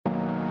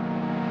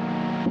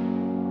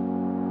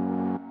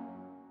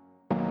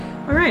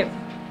All right.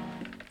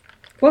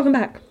 Welcome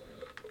back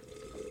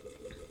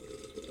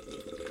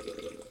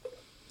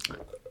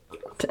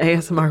to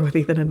ASMR with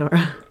Ethan and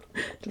Nora.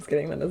 Just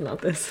kidding, that is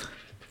not this.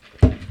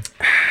 Can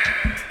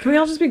we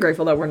all just be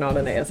grateful that we're not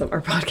an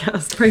ASMR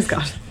podcast? Praise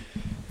God.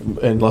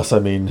 Unless,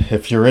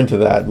 if you're into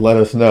that, let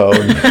us know.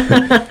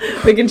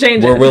 We can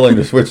change it. We're willing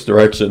to switch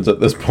directions at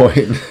this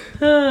point.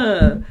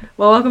 Well,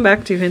 welcome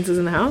back to Hints is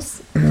in the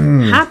House.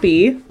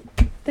 Happy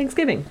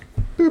Thanksgiving.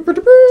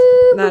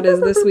 That is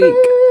this week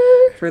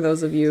for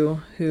those of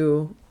you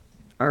who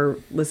are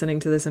listening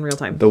to this in real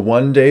time. The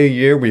one day a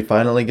year we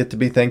finally get to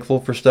be thankful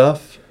for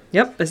stuff.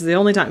 Yep, this is the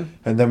only time.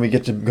 And then we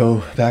get to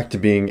go back to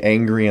being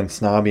angry and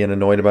snobby and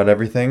annoyed about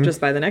everything.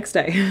 Just by the next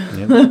day.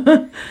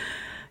 Yep.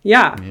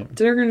 Yeah. Yep.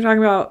 Today we're going to talk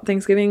about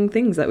Thanksgiving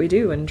things that we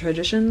do and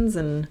traditions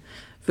and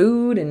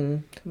food,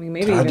 and we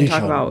maybe even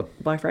talk about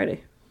Black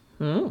Friday.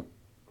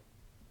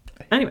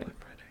 Anyway.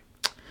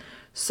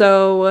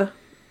 So,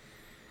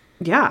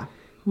 yeah.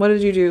 What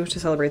did you do to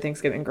celebrate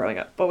Thanksgiving growing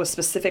up? What was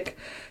specific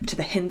to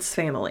the Hints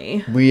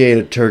family? We ate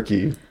a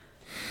turkey.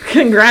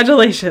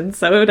 Congratulations.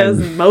 So does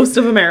most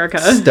of America.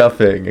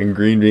 Stuffing and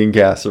green bean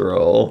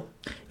casserole.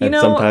 And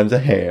sometimes a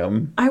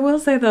ham. I will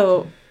say,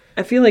 though,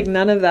 I feel like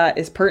none of that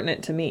is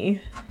pertinent to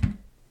me.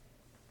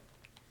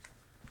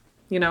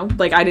 You know?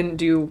 Like,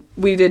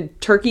 we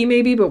did turkey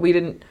maybe, but we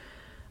didn't,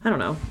 I don't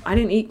know. I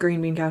didn't eat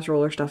green bean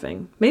casserole or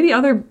stuffing. Maybe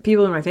other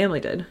people in my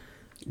family did.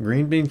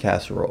 Green bean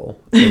casserole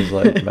is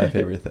like my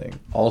favorite thing.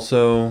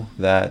 Also,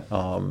 that,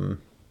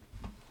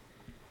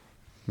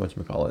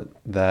 whatchamacallit?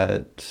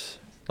 That,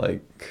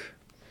 like,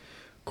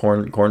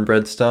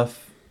 cornbread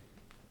stuff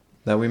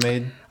that we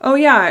made. Oh,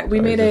 yeah. We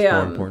made is this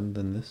more important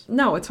than this?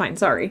 No, it's fine.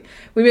 Sorry.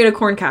 We made a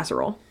corn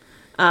casserole.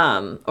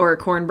 Or a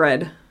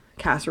cornbread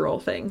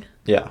casserole thing.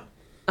 Yeah.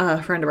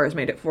 A friend of ours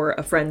made it for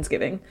a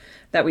Friendsgiving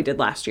that we did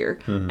last year.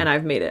 Mm-hmm. And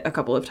I've made it a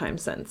couple of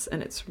times since,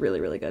 and it's really,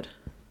 really good.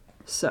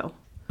 So,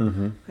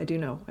 I do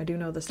know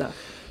the stuff.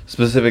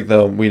 Specific,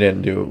 though, we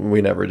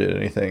never did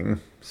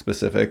anything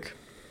specific.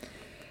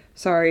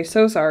 Sorry,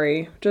 so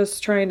sorry.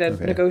 Just trying to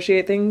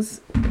negotiate things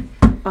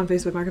on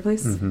Facebook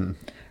Marketplace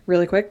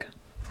really quick.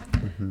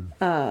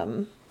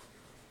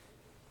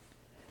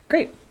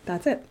 Great.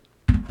 That's it.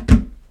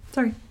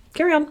 Sorry.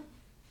 Carry on.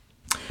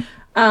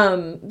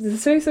 The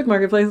Facebook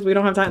Marketplace, we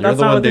don't have time. You're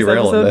That's not what this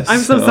episode. this, I'm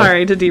so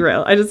sorry to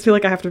derail. I just feel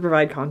like I have to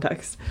provide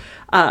context.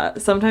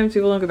 Sometimes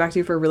people don't get back to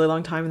you for a really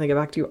long time and they get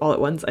back to you all at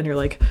once and you're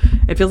like,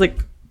 it feels like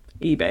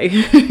eBay.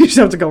 You just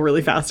have to go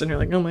really fast and you're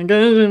like, oh my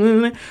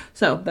god.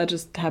 So that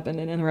just happened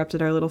and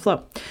interrupted our little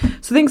flow.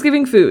 So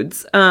Thanksgiving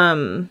foods.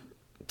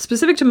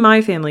 Specific to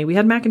my family, we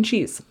had mac and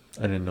cheese.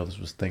 I didn't know this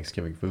was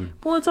Thanksgiving food.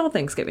 Well, it's all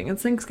Thanksgiving.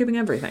 It's Thanksgiving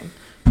everything.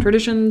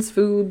 Traditions,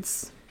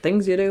 foods,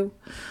 things you do.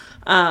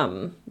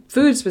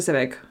 Food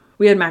specific,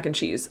 we had mac and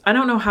cheese. I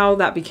don't know how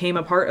that became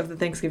a part of the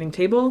Thanksgiving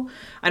table.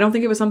 I don't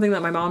think it was something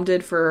that my mom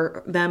did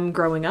for them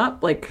growing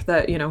up, like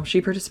that,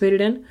 she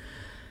participated in.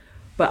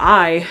 But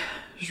I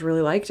just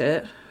really liked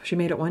it. She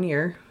made it one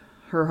year,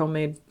 her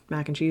homemade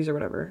mac and cheese or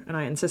whatever, and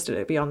I insisted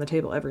it be on the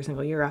table every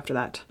single year after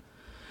that.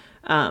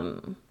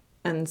 And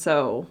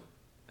so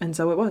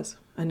it was,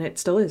 and it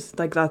still is.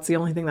 Like, that's the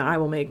only thing that I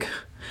will make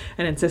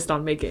and insist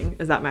on making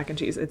is that mac and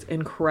cheese. It's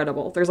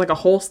incredible. There's like a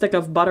whole stick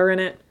of butter in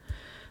it.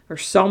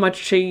 There's so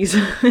much cheese.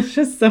 It's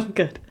just so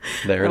good.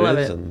 There it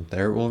is, and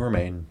there it will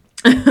remain.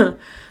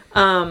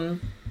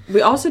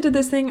 We also did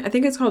this thing. I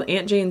think it's called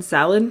Aunt Jane's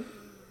salad.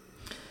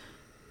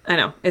 I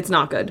know. It's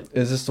not good.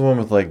 Is this the one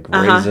with, like,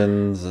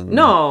 raisins? And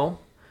No.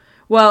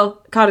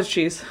 Well, cottage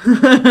cheese.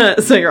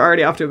 So you're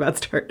already off to a bad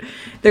start.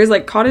 There's,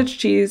 like, cottage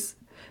cheese,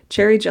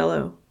 cherry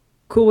jello,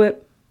 Cool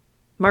Whip,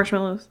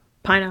 marshmallows,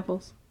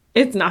 pineapples.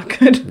 It's not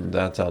good.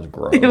 That sounds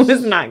gross. It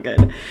was not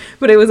good.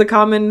 But it was a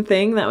common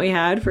thing that we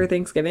had for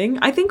Thanksgiving.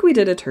 I think we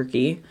did a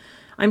turkey.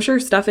 I'm sure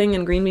stuffing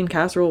and green bean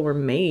casserole were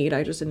made.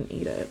 I just didn't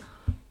eat it.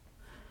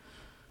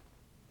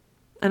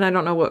 And I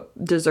don't know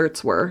what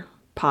desserts were.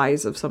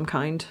 Pies of some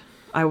kind.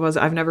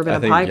 I've never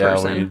been a pie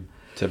person.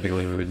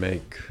 Typically we would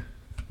make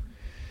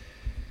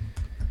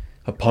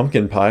a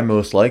pumpkin pie,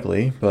 most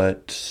likely.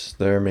 But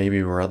there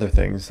maybe were other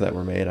things that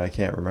were made. I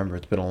can't remember.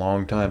 It's been a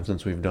long time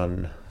since we've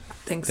done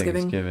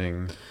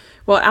Thanksgiving.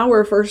 Well,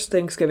 our first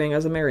Thanksgiving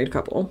as a married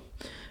couple,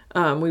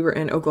 we were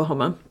in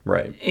Oklahoma.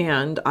 Right.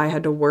 And I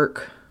had to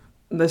work.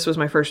 This was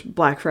my first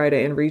Black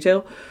Friday in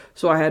retail.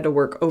 So I had to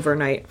work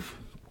overnight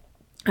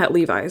at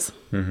Levi's.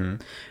 Mm-hmm.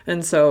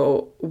 And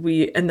so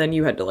and then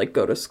you had to like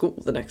go to school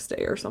the next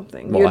day or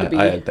something. Well,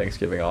 I had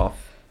Thanksgiving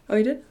off. Oh,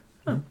 you did?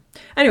 Oh.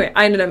 Anyway,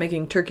 I ended up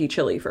making turkey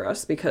chili for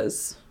us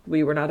because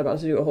we were not about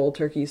to do a whole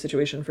turkey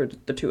situation for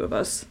the two of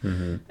us.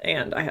 Mm-hmm.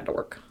 And I had to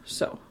work.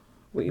 So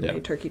we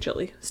made turkey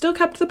chili. Still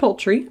kept the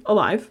poultry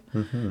alive.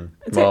 Mm-hmm.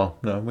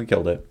 No, we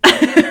killed it.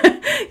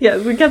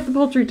 Yes, we kept the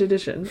poultry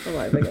tradition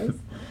alive, I guess.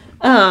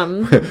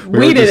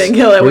 We didn't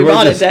kill it. We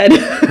bought it dead.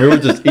 We were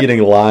just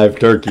eating live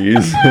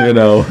turkeys.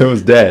 It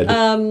was dead.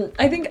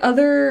 I think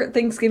other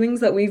Thanksgivings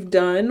that we've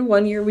done,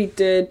 one year we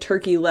did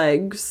turkey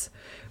legs,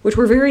 which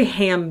were very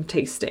ham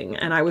tasting,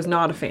 and I was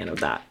not a fan of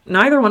that.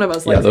 Neither one of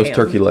us likes ham. Yeah, those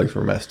turkey legs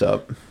were messed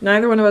up.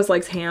 Neither one of us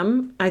likes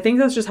ham. I think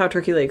that's just how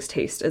turkey legs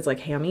taste. It's like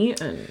hammy,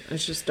 and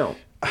it's just don't.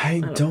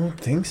 I don't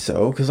think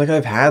so, because like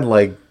I've had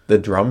like the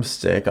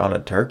drumstick on a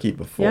turkey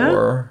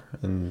before,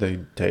 and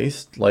they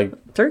taste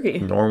like turkey,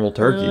 normal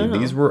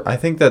turkey. I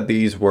think that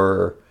these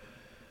were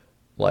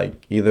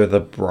like either the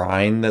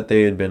brine that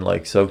they had been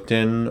like soaked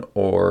in,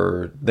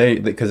 or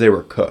because they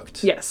were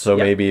cooked. Yes. So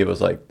maybe it was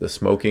like the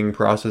smoking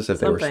process if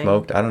they were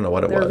smoked. I don't know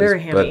what it was. They were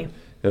very hammy.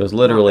 But it was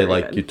literally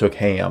like good. You took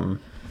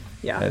ham.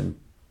 Yeah. And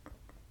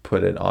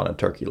put it on a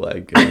turkey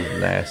leg. It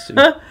was nasty.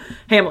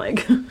 Ham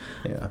leg.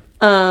 Yeah.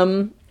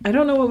 I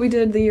don't know what we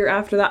did the year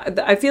after that.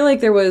 I feel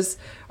like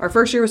our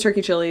first year was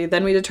turkey chili,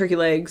 then we did turkey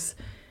legs,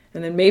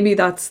 and then maybe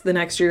that's the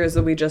next year is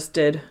that we just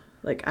did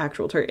like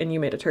actual turkey, and you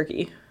made a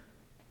turkey.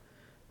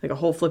 Like a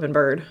whole flippin'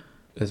 bird.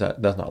 That's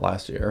not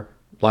last year.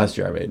 Last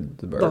year I made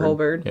the bird. The whole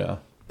bird? Yeah.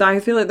 I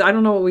feel like, I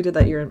don't know what we did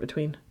that year in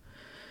between.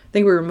 I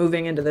think we were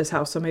moving into this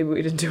house, so maybe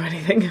we didn't do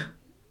anything.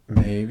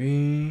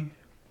 Maybe.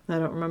 I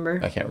don't remember.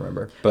 I can't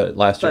remember. But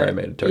last year I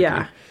made a turkey.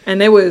 Yeah.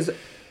 And it was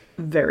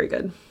very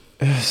good.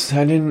 I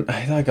thought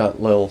I got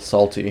a little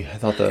salty. I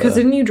thought because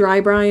didn't you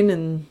dry brine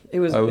and it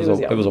was a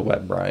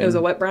wet brine. It was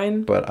a wet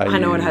brine, but I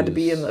know it had to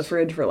be in the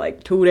fridge for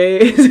like 2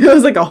 days. It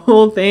was like a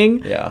whole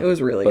thing. Yeah, it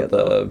was really good.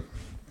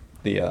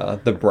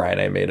 The brine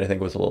I made I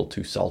think was a little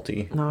too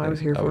salty. No, I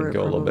was here for it. I would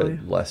go a little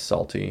bit less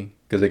salty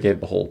because it gave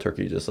the whole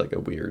turkey just like a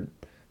weird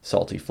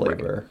salty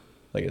flavor.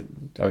 Right.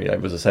 I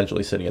was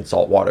essentially sitting in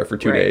salt water for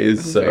 2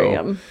 days,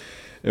 so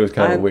it was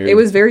kind of weird. It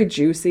was very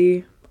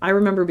juicy. I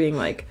remember being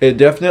like, it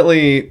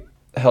definitely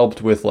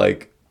helped with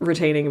like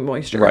retaining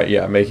moisture. Right,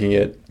 yeah, making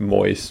it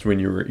moist when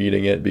you were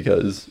eating it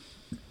because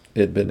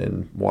it'd been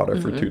in water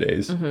for 2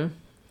 days.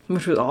 Mm-hmm.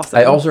 Which was awesome.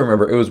 I also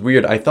remember it was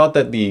weird. I thought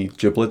that the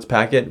giblets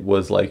packet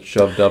was like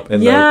shoved up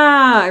in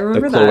I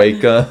remember the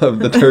cloaca of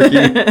the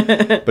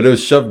turkey, but it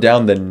was shoved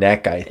down the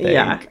neck, I think.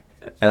 Yeah.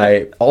 And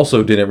I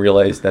also didn't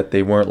realize that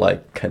they weren't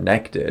like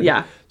connected.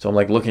 Yeah. So I'm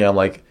like looking, I'm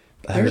like,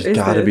 there's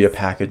got to be a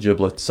pack of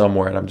giblets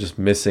somewhere, and I'm just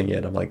missing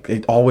it. I'm like,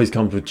 it always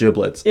comes with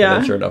giblets. Yeah.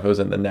 And then sure enough, it was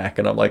in the neck,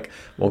 and I'm like,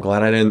 well,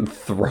 glad I didn't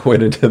throw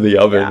it into the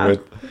oven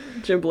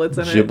with giblets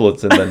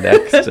in the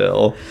neck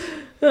still.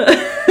 But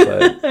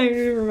I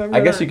remember. I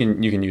guess you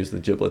can use the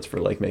giblets for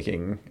like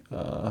making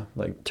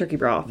like turkey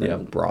broth.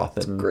 Broth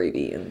and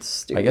gravy and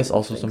stew. I guess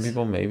also some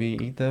people maybe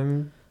eat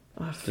them.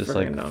 Just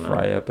like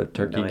fry up a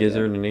turkey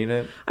gizzard and eat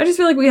it. I just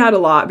feel like we had a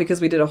lot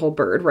because we did a whole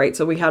bird, right?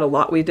 So we had a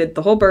lot. We did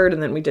the whole bird,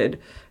 and then we did.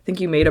 I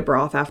think you made a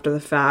broth after the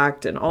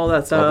fact and all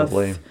that stuff.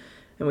 Probably.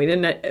 And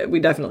we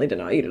definitely did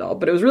not eat it all,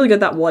 but it was really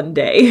good that one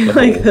day,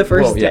 the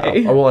first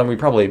day. Well, and we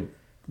probably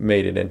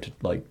made it into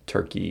like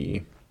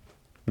turkey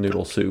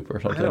noodle soup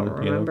or something. I don't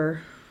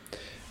remember.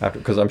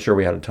 Because I'm sure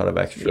we had a ton of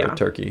extra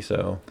turkey,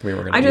 so we were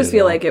going to. I just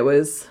feel like it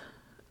was.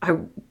 I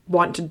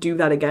want to do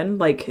that again.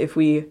 Like if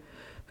we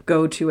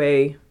go to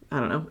a. I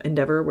don't know,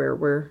 endeavor where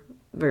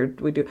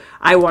we do.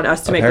 I want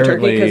us to make the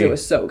turkey because it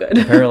was so good.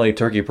 Apparently,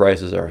 turkey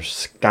prices are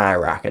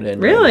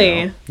skyrocketing. Really?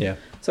 Right now. Yeah.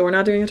 So we're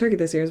not doing a turkey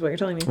this year, is what you're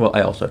telling me. Well, I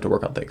also have to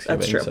work on Thanksgiving.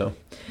 That's true. So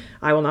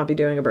I will not be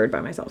doing a bird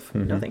by myself.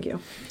 Mm-hmm. No, thank you.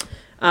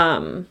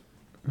 I'm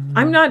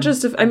not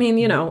just.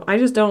 I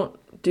just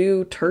don't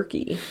do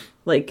turkey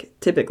like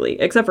typically,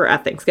 except for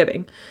at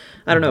Thanksgiving.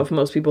 I don't know if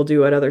most people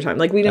do at other times.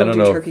 Like we don't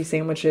do turkey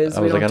sandwiches.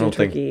 We don't do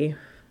turkey.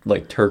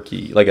 Like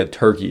a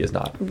turkey is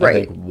not I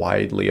think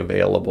widely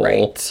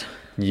available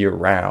year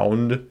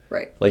round.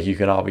 Right. Like you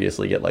can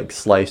obviously get like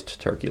sliced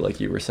turkey like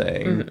you were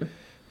saying. Mm-hmm.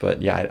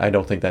 But yeah, I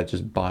don't think that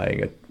just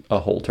buying a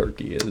whole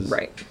turkey is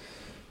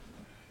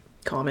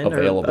common or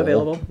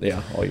available.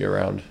 Yeah, all year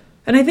round.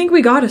 And I think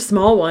we got a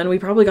small one. We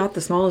probably got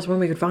the smallest one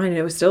we could find, and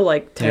it was still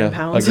like 10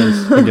 pounds.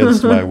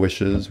 Against my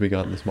wishes, we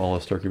got the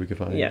smallest turkey we could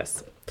find.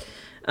 Yes.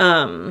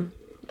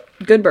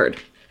 Good bird.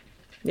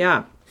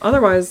 Yeah.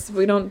 Otherwise,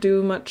 we don't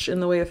do much in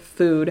the way of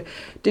food.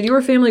 Did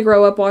your family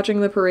grow up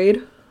watching the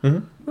parade?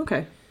 Mm-hmm.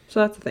 Okay.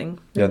 So that's the thing.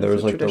 Yeah, there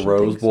was like the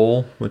Rose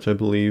Bowl, which I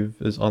believe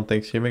is on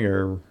Thanksgiving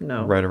or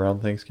right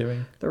around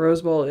Thanksgiving. The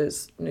Rose Bowl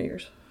is New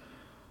Year's.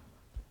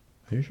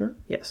 Are you sure?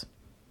 Yes.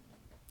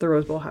 The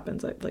Rose Bowl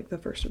happens like the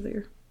first of the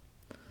year.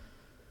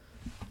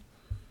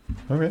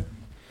 Okay.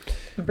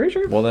 I'm pretty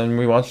sure. Well, then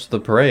we watched the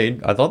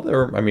parade. I thought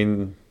there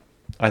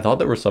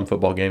was some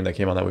football game that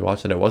came on that we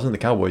watched, and it wasn't the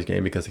Cowboys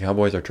game because the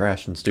Cowboys are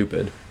trash and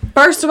stupid.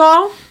 First of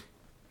all,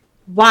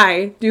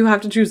 why do you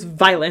have to choose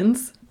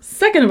violence?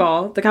 Second of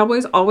all, the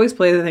Cowboys always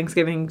play the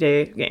Thanksgiving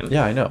Day game.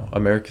 Yeah, I know.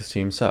 America's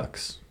team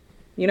sucks.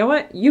 You know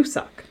what? You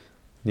suck.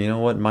 You know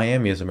what?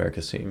 Miami is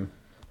America's team.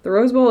 The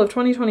Rose Bowl of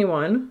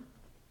 2021.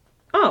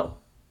 Oh,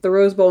 the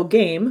Rose Bowl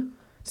game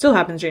still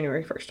happens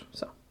January 1st.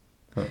 So,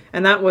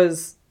 and that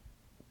was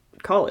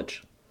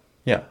college.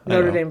 Yeah,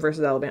 Notre Dame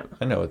versus Alabama.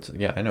 I know it's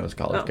a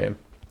college game.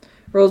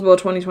 Rose Bowl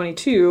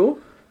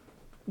 2022,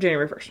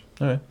 January 1st.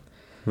 All right.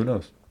 Who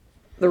knows?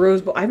 The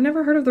Rose Bowl. I've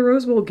never heard of the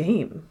Rose Bowl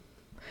game.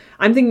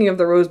 I'm thinking of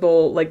the Rose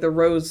Bowl, like the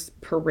Rose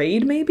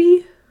Parade,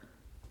 maybe?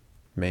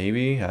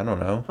 Maybe. I don't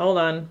know. Hold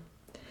on.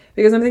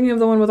 Because I'm thinking of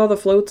the one with all the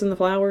floats and the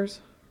flowers.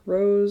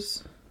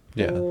 Rose.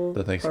 Yeah,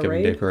 the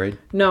Thanksgiving Day Parade.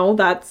 No,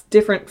 that's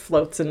different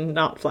floats and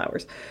not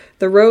flowers.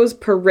 The Rose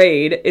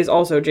Parade is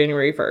also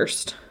January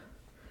 1st.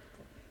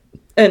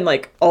 And,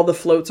 like, all the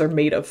floats are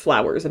made of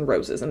flowers and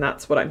roses, and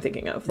that's what I'm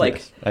thinking of. Like,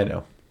 yes, I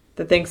know.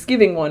 The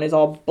Thanksgiving one is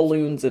all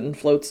balloons and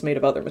floats made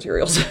of other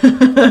materials.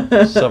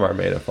 Some are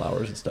made of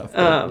flowers and stuff,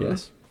 but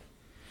yes.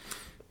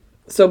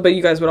 So, but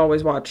you guys would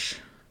always watch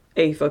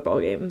a football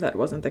game that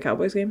wasn't the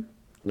Cowboys game?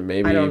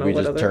 Maybe we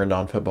just turned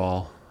on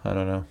football. I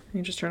don't know.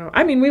 You just turn on.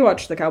 I mean, we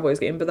watched the Cowboys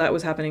game, but that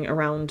was happening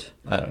around.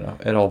 I don't know.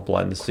 It all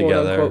blends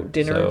together. Unquote,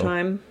 dinner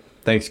time.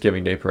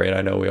 Thanksgiving Day Parade,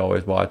 I know we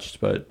always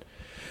watched, but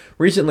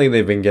recently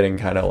they've been getting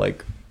kind of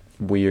like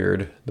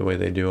weird the way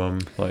they do them.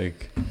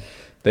 Like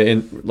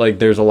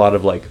there's a lot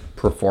of like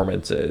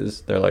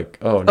performances. They're like,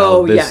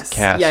 this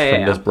cast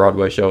from this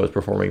Broadway show is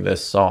performing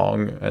this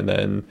song, and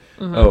then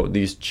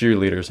these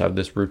cheerleaders have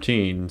this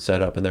routine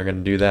set up, and they're going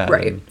to do that.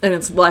 Right, and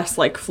it's less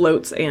like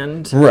floats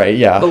and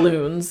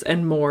balloons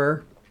and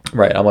more.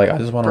 Right, I'm like, I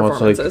just want to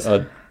watch like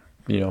a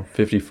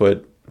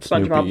 50-foot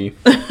Snoopy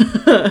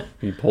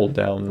be pulled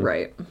down.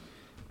 Right.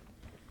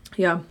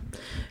 Yeah.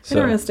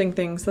 Interesting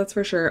things, that's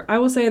for sure. I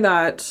will say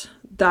that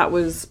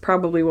was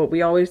probably what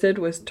we always did,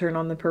 was turn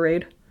on the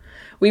parade.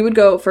 We would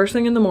go first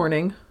thing in the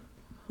morning,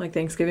 like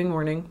Thanksgiving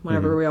morning,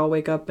 whenever we all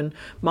wake up, and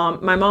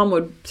my mom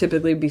would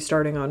typically be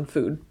starting on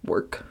food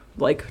work,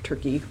 like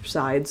turkey,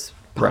 sides,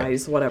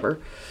 pies, whatever.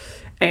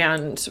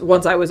 And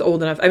once I was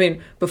old enough,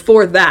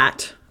 before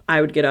that,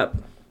 I would get up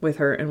with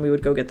her and we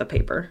would go get the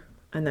paper,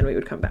 and then we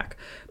would come back.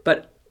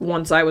 But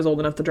once I was old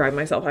enough to drive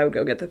myself, I would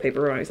go get the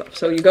paper by myself.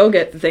 So you go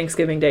get the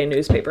Thanksgiving Day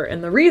newspaper.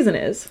 And the reason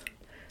is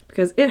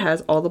because it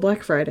has all the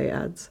Black Friday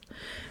ads.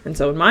 And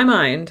so in my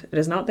mind, it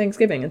is not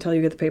Thanksgiving until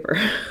you get the paper.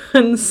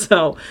 And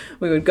so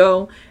we would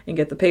go and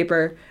get the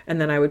paper, and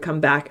then I would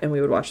come back and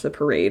we would watch the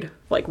parade,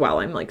 like while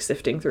I'm like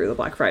sifting through the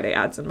Black Friday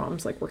ads, and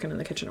mom's like working in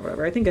the kitchen or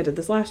whatever. I think I did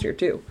this last year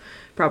too.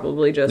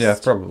 Probably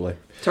just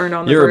turned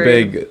on the You're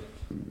parade. a big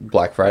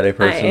Black Friday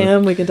person. I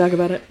am. We can talk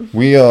about it.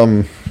 We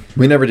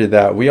never did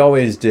that. We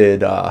always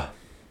did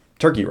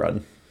Turkey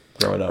Run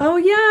growing up. Oh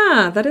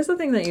yeah, that is the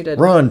thing that you did.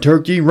 Run,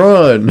 turkey,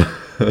 run.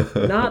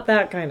 Not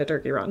that kind of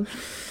turkey run.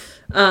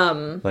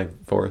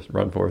 Like Forrest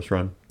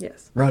Run.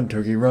 Yes. Run,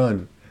 turkey,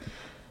 run.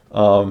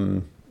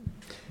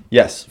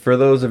 Yes, for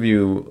those of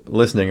you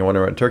listening and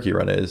wondering what Turkey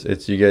Run is,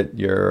 it's you get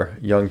your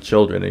young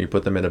children and you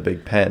put them in a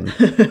big pen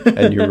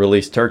and you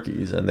release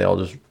turkeys and they all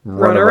just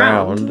run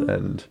around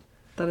and...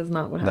 That is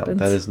not what happens.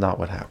 That is not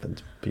what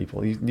happens,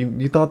 people.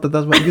 You thought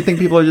that's what... You think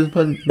people are just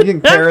putting... You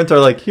think parents are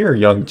like, here,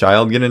 young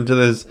child, get into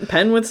this...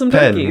 Pen with some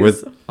turkeys.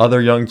 With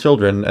other young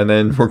children, and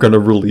then we're going to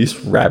release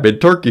rabid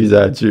turkeys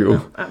at you.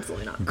 No,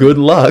 absolutely not. Good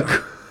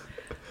luck.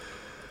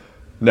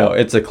 No,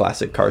 it's a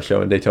classic car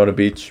show in Daytona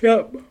Beach.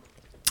 Yep.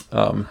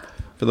 For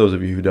those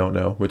of you who don't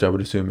know, which I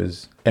would assume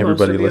is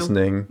everybody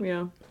listening.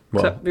 Yeah.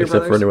 Well,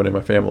 except for anyone in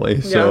my family.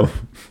 Yeah. So...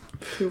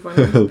 Too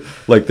funny.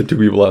 Like the two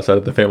people outside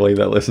of the family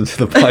that listen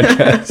to the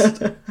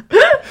podcast.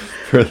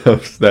 For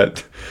those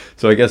that...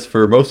 So I guess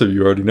for most of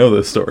you already know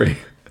this story.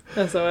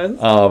 SOS.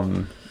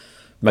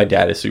 My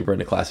dad is super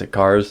into classic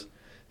cars.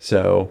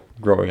 So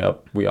growing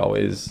up, we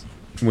always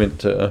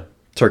went to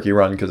Turkey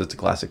Run because it's a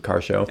classic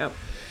car show. Yep.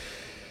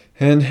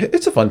 And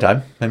it's a fun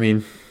time. I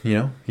mean,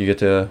 you get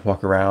to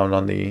walk around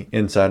on the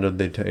inside of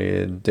the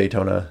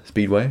Daytona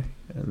Speedway.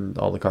 And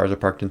all the cars are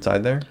parked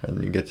inside there.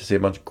 And you get to see a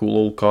bunch of cool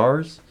old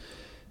cars.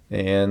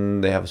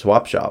 And they have a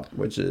swap shop,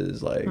 which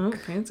is like... Oh,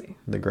 fancy.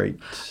 The great...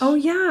 Oh,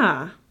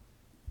 yeah.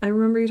 I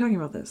remember you talking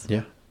about this.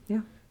 Yeah.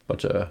 Yeah.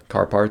 Bunch of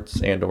car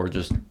parts and or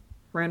just...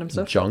 Random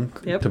stuff.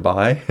 Junk to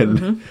buy.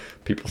 And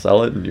people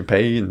sell it and you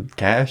pay in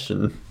cash.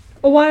 And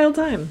a wild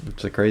time.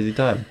 It's a crazy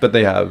time. But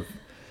they have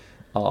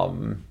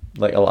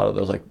like a lot of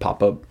those like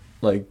pop-up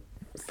like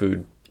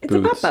food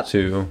booths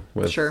too.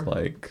 With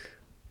like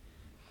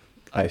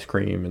ice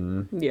cream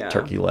and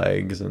turkey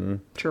legs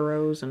and...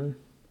 Churros and...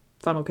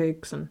 Funnel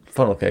cakes.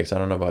 I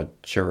don't know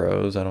about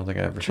churros. I don't think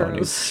I ever saw any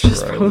churros.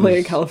 Just probably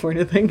a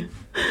California thing.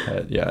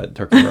 At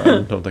Turkey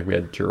Run. Don't think we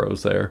had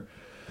churros there.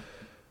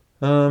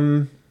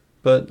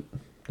 But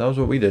that was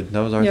what we did. That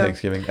was our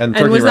Thanksgiving. And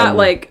Turkey was Run, that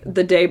like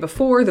the day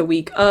before, the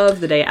week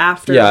of, the day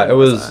after? Yeah, it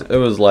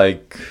was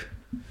like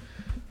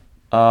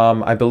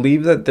I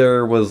believe that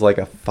there was like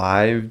a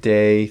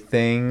 5-day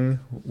thing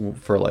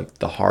for like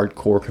the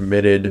hardcore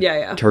committed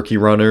turkey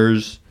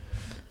runners.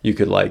 You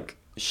could like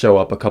show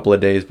up a couple of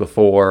days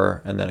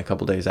before and then a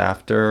couple days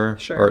after,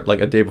 or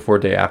like a day before,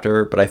 day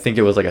after. But I think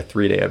it was like a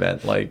 3-day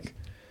event, like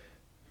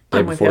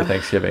day before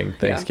Thanksgiving,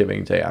 day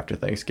after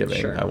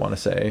Thanksgiving, I want to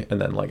say, and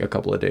then like a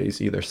couple of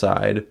days either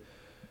side,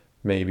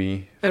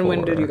 maybe. And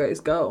when did you guys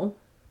go?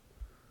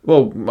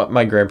 Well,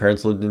 my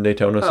grandparents lived in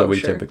Daytona, so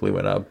we typically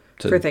went up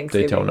to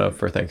Daytona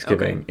for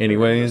Thanksgiving. Okay.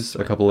 Anyways,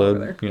 a couple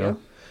of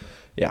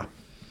yeah.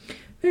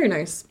 Very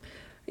nice.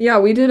 Yeah,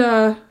 we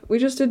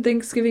just did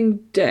Thanksgiving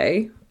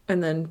Day.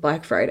 And then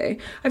Black Friday.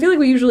 I feel like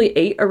we usually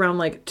ate around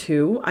like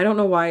 2. I don't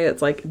know why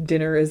it's like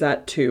dinner is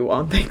at 2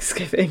 on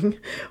Thanksgiving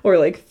or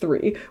like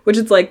 3, which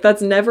it's like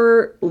that's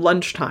never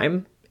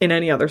lunchtime. in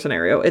any other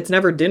scenario. It's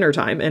never dinner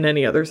time in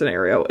any other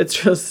scenario. It's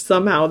just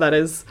somehow that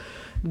is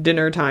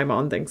dinner time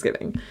on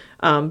Thanksgiving.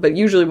 But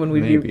usually when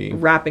we'd be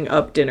wrapping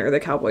up dinner,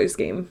 the Cowboys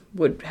game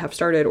would have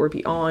started or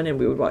be on, and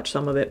we would watch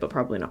some of it, but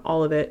probably not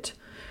all of it.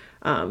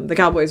 The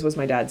Cowboys was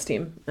my dad's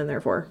team, and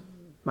therefore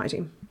my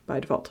team by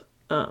default.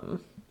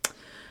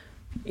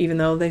 Even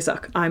though they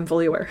suck, I'm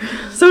fully aware.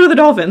 So do the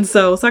Dolphins,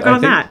 so suck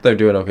on that. They're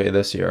doing okay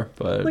this year,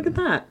 but look at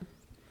that.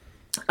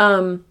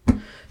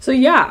 So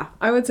yeah,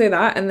 I would say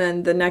that. And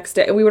then the next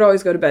day, we would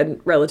always go to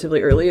bed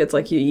relatively early. It's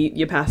like you eat,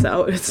 you pass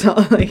out. It's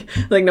not like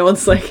no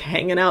one's like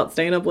hanging out,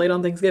 staying up late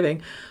on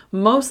Thanksgiving.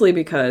 Mostly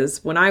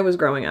because when I was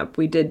growing up,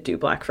 we did do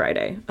Black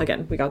Friday.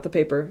 Again, we got the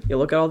paper. You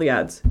look at all the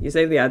ads. You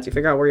save the ads. You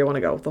figure out where you want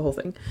to go. The whole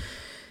thing.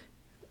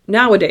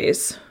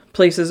 Nowadays,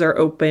 places are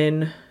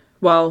open.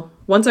 Well,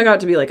 once I got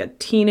to be like a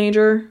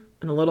teenager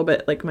and a little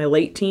bit like my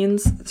late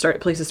teens,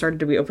 places started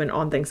to be open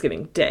on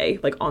Thanksgiving Day,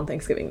 like on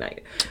Thanksgiving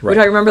night. Right. Which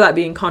I remember that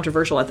being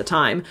controversial at the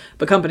time.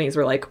 But companies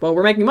were like, well,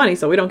 we're making money,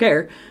 so we don't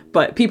care.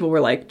 But people were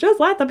like, just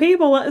let the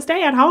people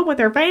stay at home with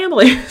their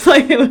families.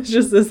 Like, it was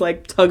just this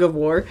like tug of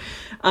war.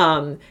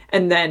 And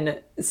then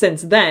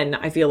since then,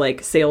 I feel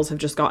like sales have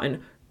just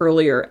gotten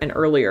earlier and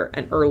earlier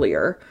and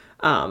earlier.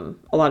 A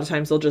lot of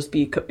times they'll just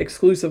be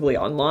exclusively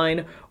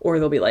online, or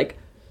they'll be like,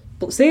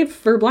 save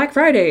for Black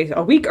Friday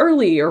a week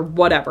early or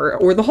whatever,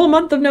 or the whole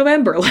month of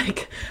November.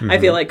 Like, I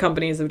feel like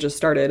companies have just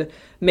started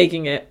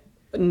making it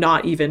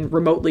not even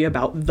remotely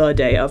about the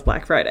day of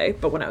Black Friday.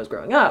 But when I was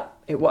growing up,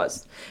 it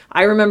was.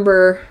 I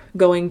remember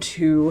going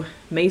to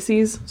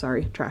Macy's.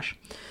 Sorry, trash.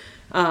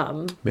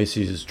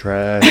 Macy's is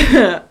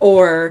trash.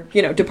 Or,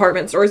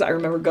 department stores. I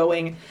remember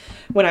going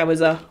when I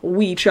was a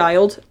wee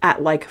child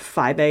at like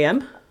 5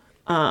 a.m.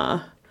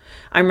 I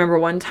remember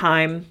one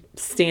time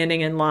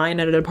standing in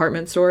line at a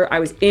department store. I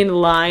was in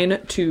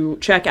line to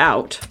check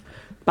out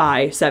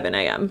by 7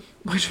 a.m.,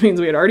 which means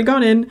we had already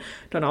gone in,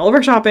 done all of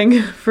our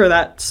shopping for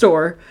that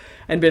store,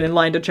 and been in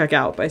line to check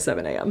out by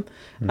 7 a.m.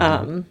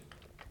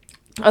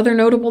 Other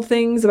notable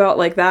things about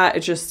like that,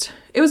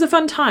 it was a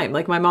fun time.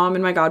 Like, my mom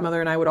and my godmother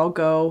and I would all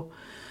go.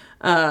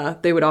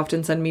 They would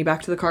often send me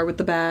back to the car with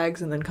the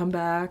bags and then come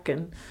back.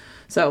 And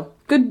so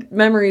good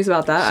memories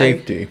about that.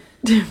 Safety.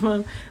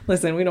 Well,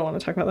 listen, we don't want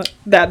to talk about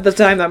that. The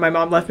time that my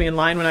mom left me in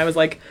line when I was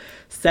like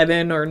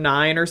 7 or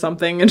 9 or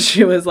something, and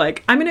she was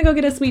like, I'm gonna go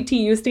get a sweet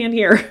tea, you stand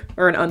here.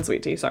 Or an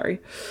unsweet tea, sorry.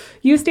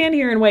 You stand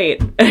here and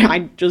wait. And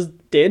I just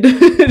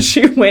did.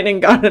 She went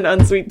and got an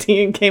unsweet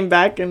tea and came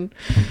back, and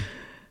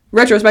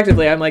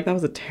retrospectively I'm like, that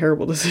was a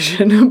terrible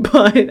decision.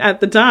 But at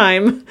the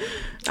time,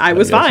 I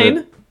was fine.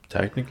 It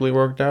technically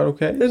worked out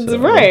okay. So.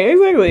 Right,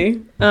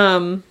 exactly.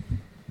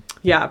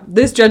 Yeah,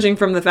 this judging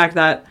from the fact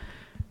that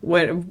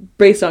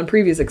based on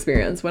previous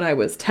experience, when I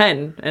was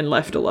 10 and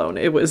left alone,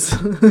 it was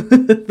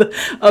the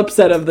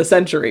upset of the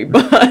century.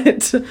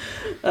 But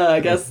I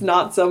guess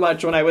not so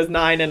much when I was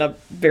 9 in a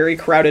very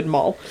crowded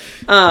mall.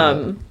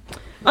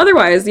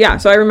 Otherwise, yeah,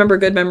 so I remember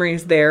good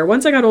memories there.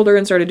 Once I got older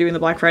and started doing the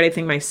Black Friday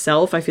thing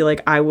myself, I feel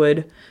like I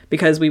would,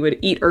 because we would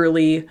eat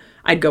early,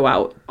 I'd go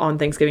out on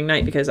Thanksgiving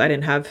night because I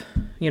didn't have,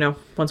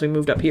 once we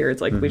moved up here, it's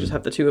like we just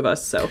have the two of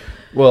us. So,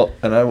 well,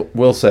 and I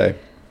will say,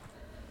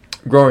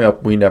 growing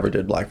up, we never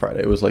did Black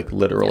Friday. It was like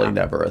literally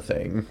never a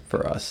thing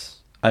for us.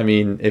 I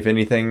mean, if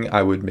anything,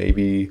 I would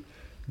maybe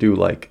do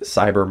like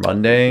Cyber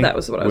Monday. That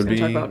was what I was going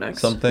to talk about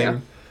next.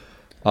 Something.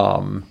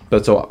 Yeah.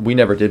 But so we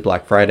never did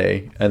Black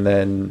Friday. And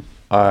then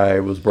I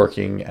was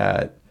working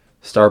at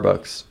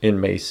Starbucks in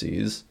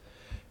Macy's.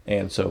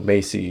 And so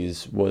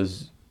Macy's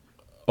was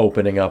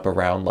opening up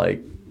around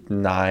like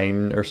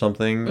 9 or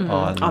something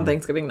on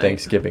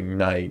Thanksgiving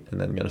night.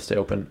 And then going to stay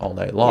open all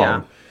night long.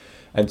 Yeah.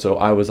 And so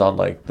I was on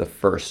like the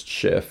first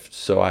shift.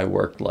 So I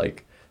worked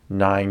like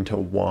 9 to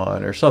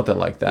 1 or something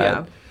like that.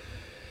 Yeah.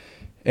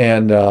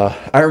 And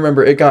I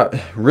remember it got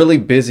really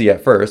busy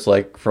at first,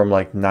 like from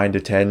like 9 to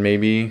 10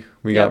 maybe.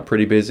 We got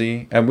pretty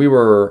busy. And we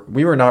were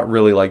not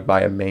really like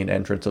by a main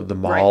entrance of the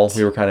mall. Right.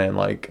 We were kind of in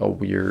like a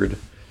weird,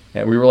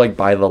 and we were like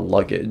by the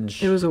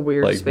luggage. It was a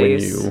weird like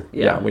space.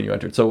 When you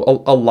entered. So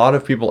a lot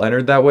of people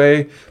entered that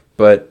way,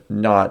 but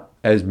not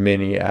as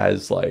many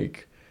as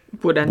like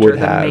would enter the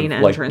main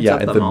entrance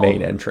of the mall.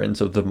 Main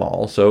entrance of the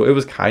mall. So it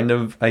was kind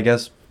of, I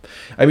guess,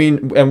 I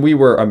mean, and we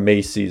were a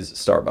Macy's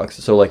Starbucks.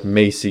 So like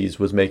Macy's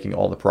was making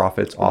all the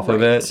profits off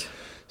of it.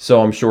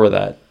 So I'm sure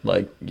that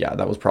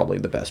that was probably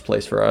the best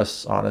place for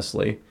us,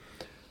 honestly.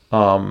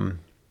 But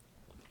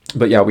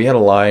yeah, we had a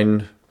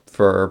line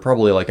for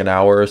probably like an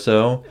hour or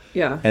so.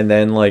 Yeah. And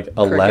then like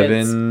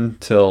 11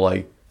 till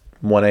like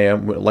 1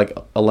 a.m., like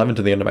 11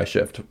 to the end of my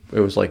shift. It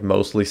was like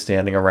mostly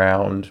standing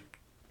around,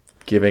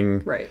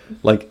 giving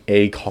like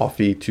a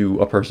coffee to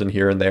a person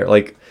here and there.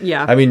 Like,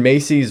 yeah, I mean,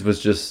 Macy's was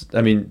just,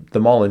 I mean, the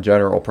mall in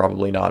general,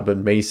 probably not, but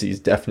Macy's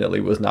definitely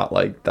was not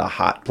like the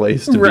hot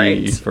place to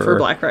be for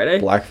Black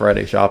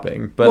Friday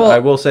shopping. But I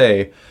will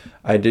say,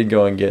 I did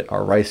go and get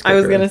our rice cooker. I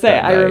was going to say,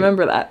 I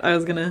remember that.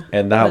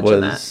 And that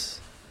was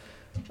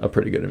a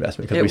pretty good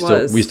investment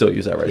because we still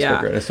use that rice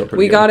cooker and it's still pretty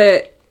good. We got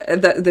it.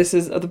 This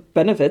is the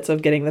benefits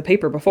of getting the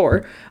paper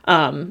before,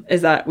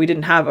 is that we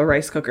didn't have a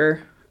rice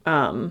cooker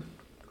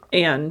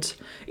And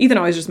Ethan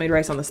always just made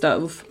rice on the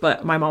stove,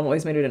 but my mom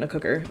always made it in a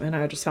cooker, and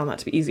I just found that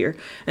to be easier.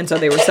 And so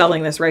they were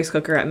selling this rice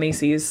cooker at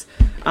Macy's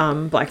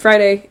Black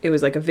Friday. It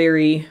was like a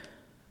very,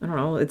 I don't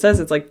know, it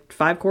says it's like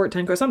 5-quart,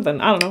 10-quart, something.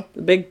 I don't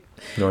know, big.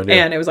 No idea.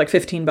 And it was like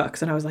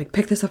 $15. And I was like,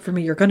 pick this up for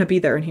me. You're going to be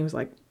there. And he was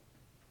like,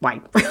 why?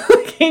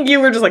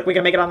 You were just like, we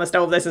can make it on the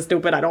stove. This is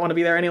stupid. I don't want to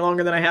be there any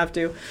longer than I have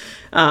to.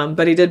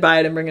 But he did buy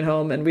it and bring it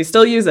home, and we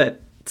still use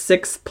it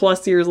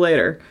 6+ years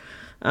later,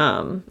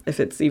 if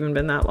it's even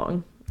been that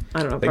long. I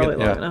don't know, probably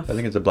long enough. I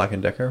think it's a Black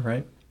 & Decker,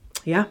 right?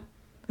 Yeah.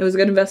 It was a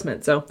good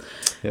investment. So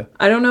yeah.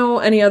 I don't know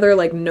any other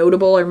like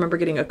notable. I remember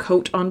getting a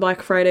coat on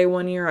Black Friday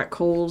one year at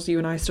Kohl's. You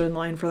and I stood in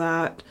line for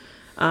that.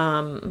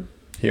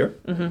 Here?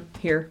 Mm-hmm.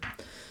 Here.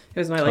 It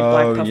was my like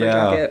black puffer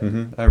jacket.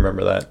 Mm-hmm. I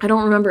remember that. I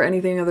don't remember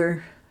anything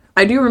other.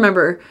 I do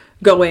remember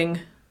going,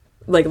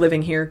 like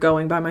living here,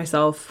 going by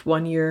myself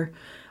one year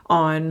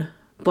on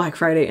Black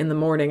Friday in the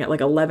morning at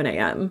like 11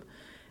 a.m.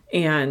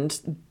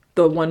 And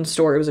the one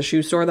store, it was a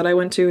shoe store that I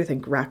went to, I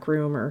think Rack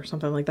Room or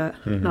something like that.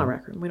 Mm-hmm. Not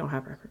Rack Room. We don't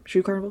have Rack Room.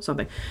 Shoe Carnival,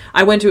 something.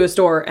 I went to a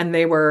store and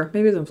they were,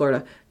 maybe it was in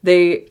Florida,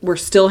 they were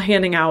still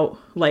handing out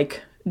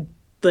like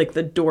the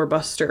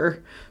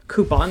doorbuster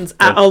coupons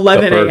at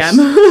 11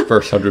 a.m.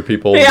 First 100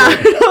 people. Yeah.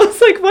 I was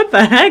like, what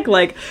the heck?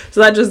 Like, so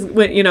that just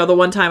went, the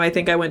one time I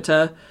think I went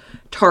to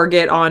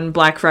Target on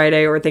Black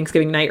Friday or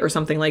Thanksgiving night or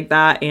something like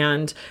that,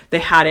 and they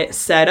had it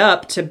set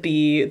up to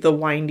be the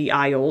windy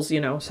aisles,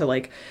 so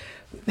like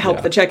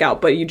help the checkout,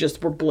 but you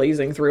just were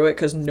blazing through it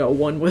because no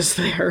one was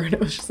there, and it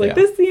was just like,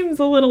 this seems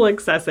a little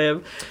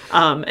excessive.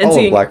 And all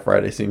of Black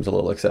Friday seems a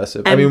little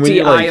excessive. I mean, when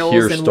you like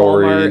hear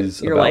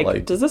stories Walmart, you're about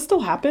like, does this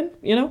still happen?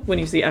 When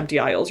you see empty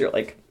aisles, you're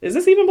like, is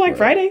this even Black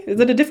Friday? Is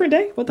it a different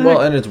day? What the heck?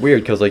 Well, and it's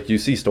weird because like you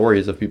see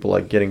stories of people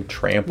like getting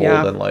trampled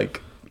and like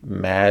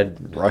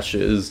mad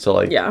rushes to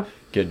like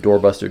get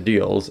doorbuster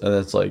deals, and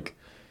it's like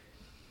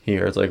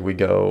here it's like we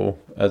go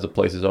as a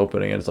place is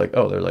opening and it's like,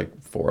 oh, there's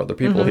like 4 other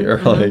people here.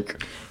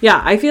 Like,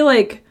 yeah, I feel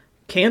like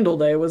Candle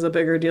Day was a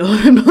bigger deal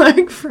than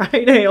Black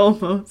Friday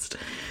almost.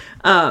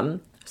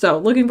 So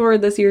looking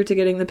forward this year to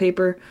getting the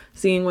paper,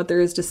 seeing what there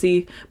is to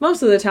see.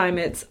 Most of the time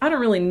it's, I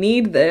don't really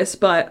need this,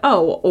 but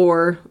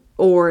or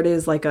it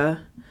is like I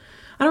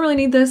don't really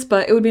need this,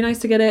 but it would be nice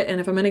to get it, and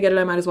if I'm gonna get it,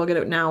 I might as well get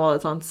it now while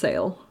it's on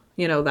sale.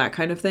 That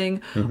kind of thing.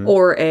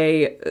 Or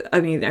I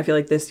feel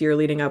like this year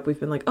leading up, we've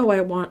been like, oh, I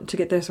want to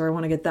get this or I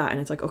want to get that.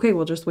 And it's like, okay,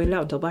 we'll just wait it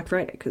out until Black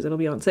Friday because it'll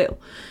be on sale.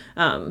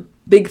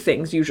 Big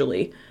things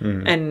usually.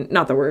 And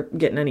not that we're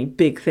getting any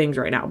big things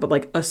right now, but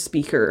like a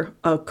speaker,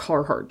 a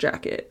Carhartt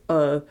jacket,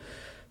 I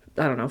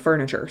don't know,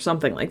 furniture,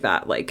 something like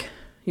that. Like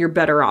you're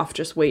better off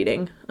just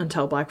waiting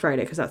until Black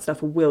Friday because that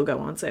stuff will go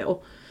on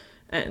sale.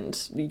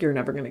 And you're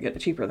never going to get it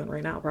cheaper than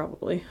right now,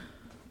 probably.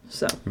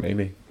 So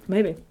Maybe.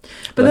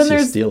 But then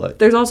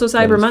there's also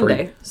Cyber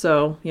Monday. Free.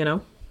 So,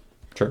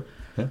 Sure.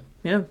 Yeah.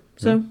 Yeah.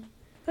 So,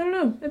 I don't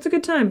know. It's a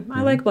good time.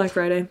 I like Black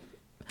Friday.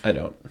 I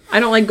don't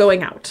like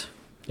going out.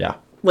 Yeah.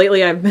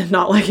 Lately, I've been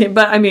not liking,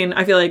 but I mean,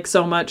 I feel like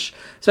so much,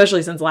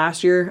 especially since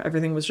last year,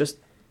 everything was just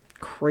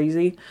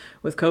crazy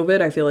with COVID.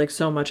 I feel like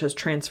so much has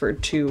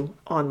transferred to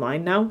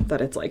online now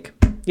that it's like,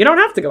 you don't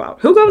have to go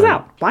out. Who goes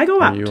out? Why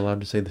go out? Are you allowed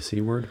to say the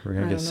C word? We're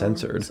going to get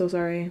censored. I'm so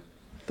sorry.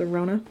 The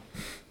Rona.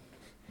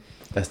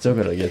 That's still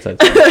going to get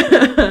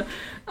censored.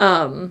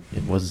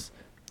 It was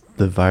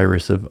the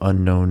virus of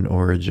unknown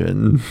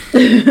origin.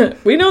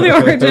 We know the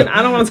origin.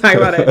 I don't want to talk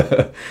about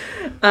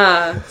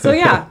it. So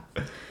yeah,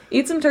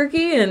 eat some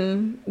turkey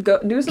and go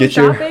do some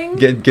shopping.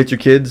 Get your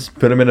kids,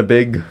 put them in a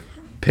big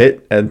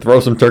pit and throw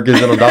some turkeys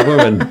on top of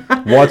them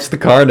and watch the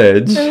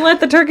carnage. And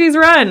let the turkeys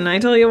run. I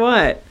tell you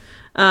what.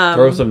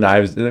 Throw some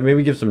knives.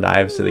 Maybe give some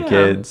knives to the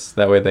kids.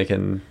 That way they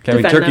can. I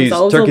mean, turkeys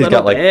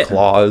got like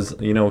claws,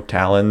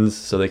 talons,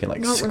 so they can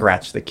like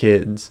scratch the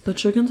kids. The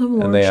chickens have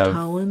large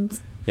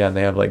talons. Yeah, and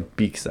they have like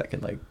beaks that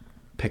can like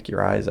pick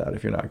your eyes out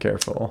if you're not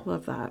careful.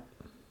 Love that.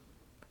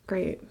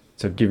 Great.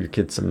 So give your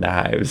kids some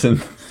knives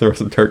and throw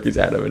some turkeys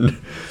at them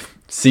and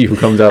see who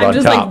comes out on top.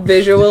 I'm just like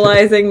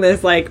visualizing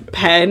this like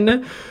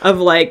pen of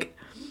like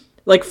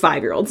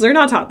 5-year-olds. They're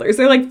not toddlers.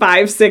 They're like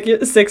 5,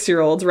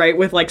 6-year-olds, right?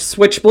 With like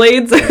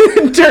switchblades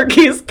and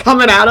turkeys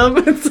coming at them.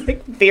 It's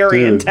like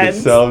very intense.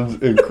 This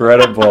sounds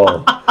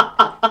incredible.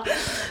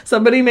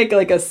 Somebody make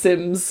like a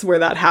Sims where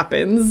that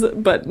happens,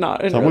 but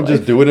not in Someone real life.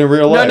 Just do it in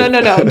real life.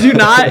 No. Do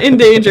not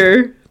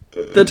endanger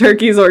the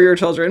turkeys or your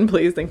children,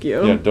 please. Thank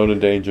you. Yeah, don't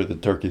endanger the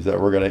turkeys that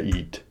we're going to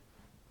eat.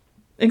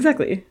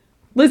 Exactly.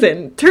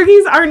 Listen,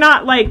 turkeys are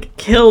not like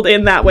killed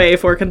in that way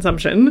for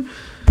consumption.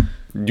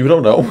 You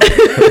don't know.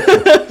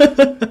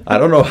 I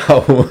don't know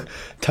how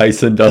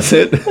Tyson does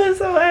it.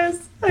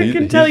 SOS. I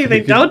can tell you they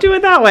don't do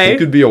it that way. He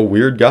could be a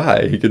weird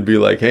guy. He could be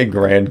like, hey,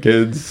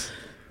 grandkids,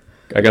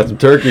 I got some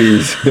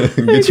turkeys.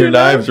 Get your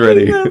knives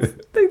ready.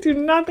 I do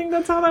not think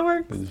that's how that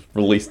works. Just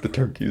release the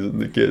turkeys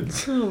and the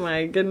kids. Oh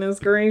my goodness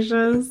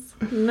gracious.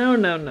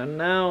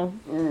 No.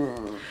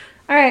 All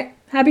right.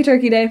 Happy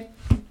Turkey Day.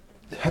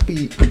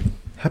 Happy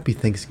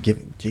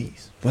Thanksgiving.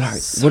 Jeez.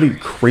 What are you,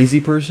 crazy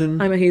person?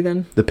 I'm a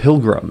heathen. The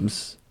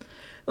Pilgrims.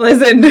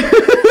 Listen,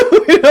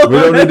 we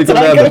don't need to go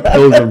down the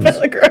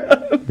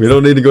pilgrims. We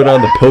don't need to go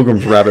down the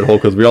pilgrims rabbit hole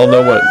because we all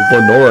know what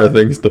Lenora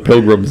thinks the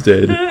pilgrims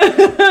did.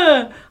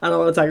 I don't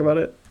want to talk about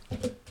it.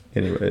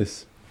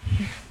 Anyways,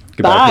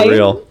 get back to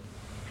real.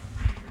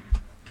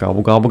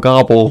 Gobble, gobble,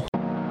 gobble.